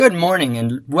Good morning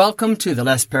and welcome to the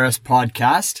Les Paris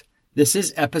podcast. This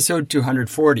is episode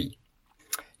 240.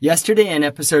 Yesterday in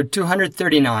episode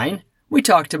 239, we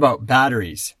talked about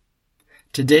batteries.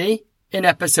 Today, in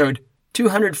episode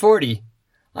 240,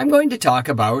 I'm going to talk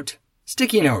about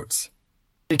sticky notes.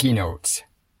 Sticky notes.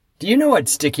 Do you know what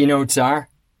sticky notes are?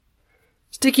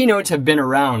 Sticky notes have been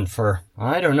around for,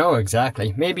 I don't know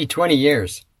exactly, maybe 20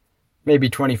 years, maybe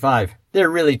 25.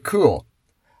 They're really cool.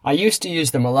 I used to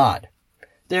use them a lot.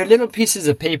 They're little pieces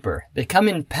of paper. They come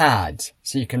in pads,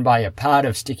 so you can buy a pad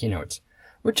of sticky notes,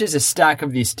 which is a stack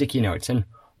of these sticky notes, and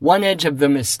one edge of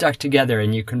them is stuck together,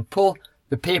 and you can pull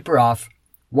the paper off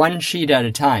one sheet at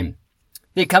a time.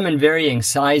 They come in varying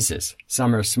sizes.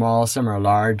 Some are small, some are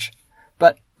large,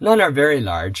 but none are very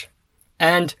large.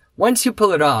 And once you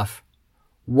pull it off,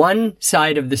 one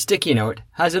side of the sticky note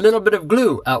has a little bit of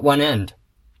glue at one end.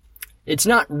 It's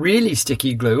not really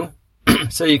sticky glue,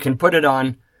 so you can put it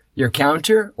on your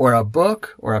counter or a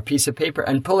book or a piece of paper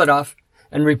and pull it off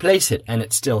and replace it and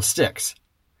it still sticks.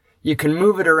 You can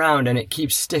move it around and it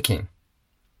keeps sticking.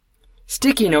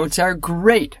 Sticky notes are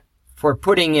great for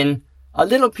putting in a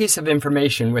little piece of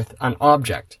information with an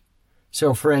object.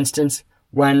 So for instance,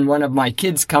 when one of my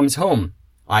kids comes home,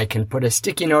 I can put a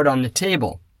sticky note on the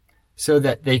table so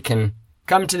that they can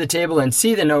come to the table and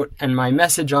see the note and my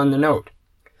message on the note.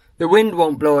 The wind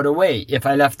won't blow it away if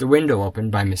I left the window open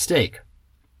by mistake.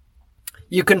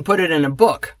 You can put it in a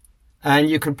book, and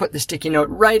you can put the sticky note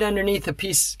right underneath a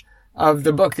piece of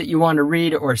the book that you want to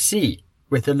read or see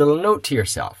with a little note to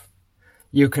yourself.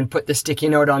 You can put the sticky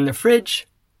note on the fridge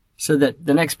so that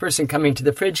the next person coming to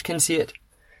the fridge can see it.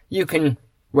 You can,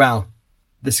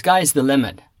 the sky's the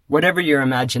limit, whatever your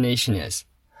imagination is.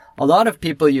 A lot of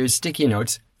people use sticky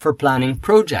notes for planning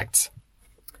projects.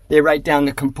 They write down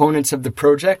the components of the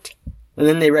project, and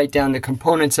then they write down the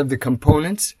components of the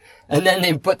components, and then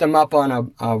they put them up on a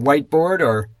whiteboard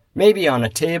or maybe on a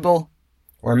table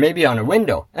or maybe on a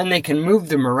window, and they can move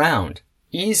them around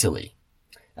easily.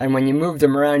 And when you move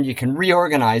them around, you can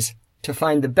reorganize to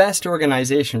find the best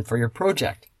organization for your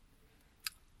project.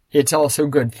 It's also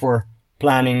good for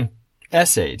planning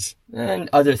essays and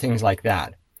other things like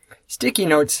that. Sticky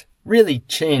notes really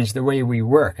change the way we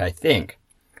work, I think,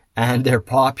 and they're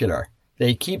popular.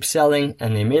 They keep selling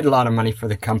and they made a lot of money for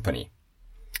the company.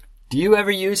 Do you ever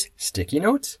use sticky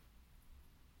notes?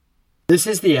 This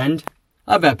is the end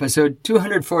of episode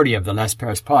 240 of the Les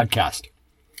Paris podcast.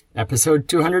 Episode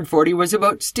 240 was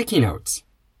about sticky notes.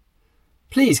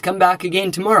 Please come back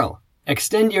again tomorrow,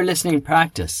 extend your listening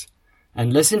practice,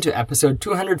 and listen to episode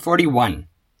 241,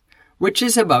 which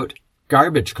is about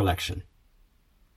garbage collection.